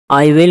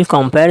I will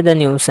compare the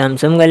new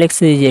Samsung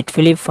Galaxy Z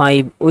Flip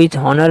 5 with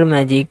Honor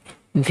Magic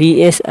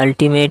VS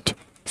Ultimate.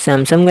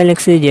 Samsung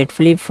Galaxy Z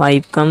Flip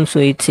 5 comes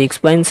with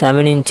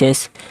 6.7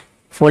 inches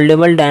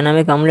foldable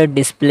dynamic AMOLED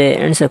display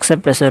and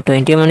success ratio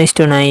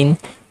 21:9.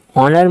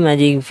 Honor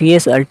Magic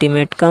VS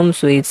Ultimate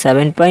comes with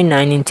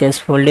 7.9 inches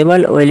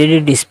foldable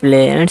OLED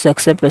display and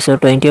success ratio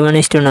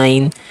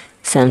 21:9.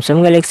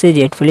 Samsung Galaxy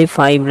Z Flip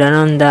 5 run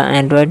on the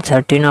Android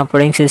 13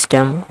 operating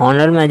system.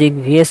 Honor Magic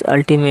VS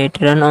Ultimate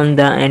run on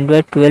the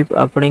Android 12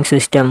 operating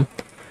system.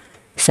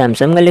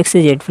 Samsung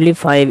Galaxy Z Flip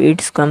 5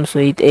 it comes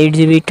with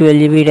 8GB,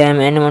 12GB RAM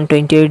and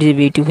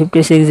 128GB,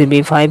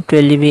 256GB,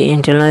 512GB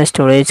internal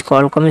storage,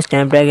 Qualcomm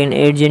Snapdragon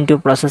 8 Gen 2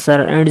 processor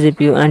and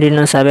GPU and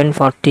Adreno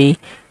 740.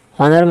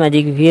 Honor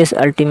Magic VS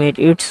Ultimate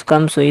it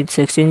comes with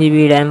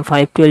 16GB RAM,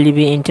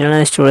 512GB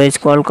internal storage,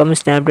 Qualcomm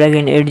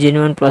Snapdragon 8 Gen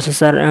 1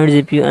 processor and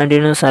GPU and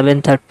Adreno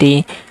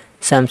 730.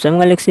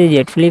 Samsung Galaxy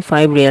Z Flip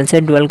 5 real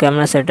set dual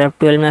camera setup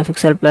 12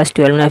 MP plus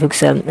 12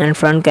 MP and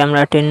front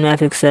camera 10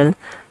 MP.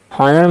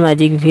 Honor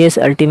Magic VS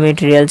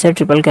Ultimate real set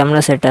triple camera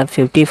setup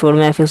 54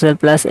 MP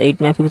plus 8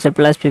 MP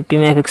plus 50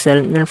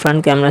 MP and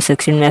front camera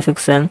 16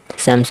 MP.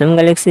 Samsung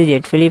Galaxy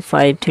Z Flip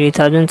 5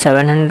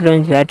 3700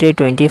 mAh battery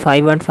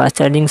 25W fast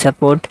charging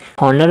support.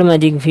 Honor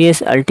Magic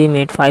VS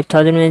Ultimate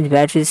 5000 mAh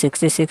battery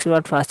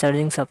 66W fast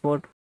charging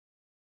support.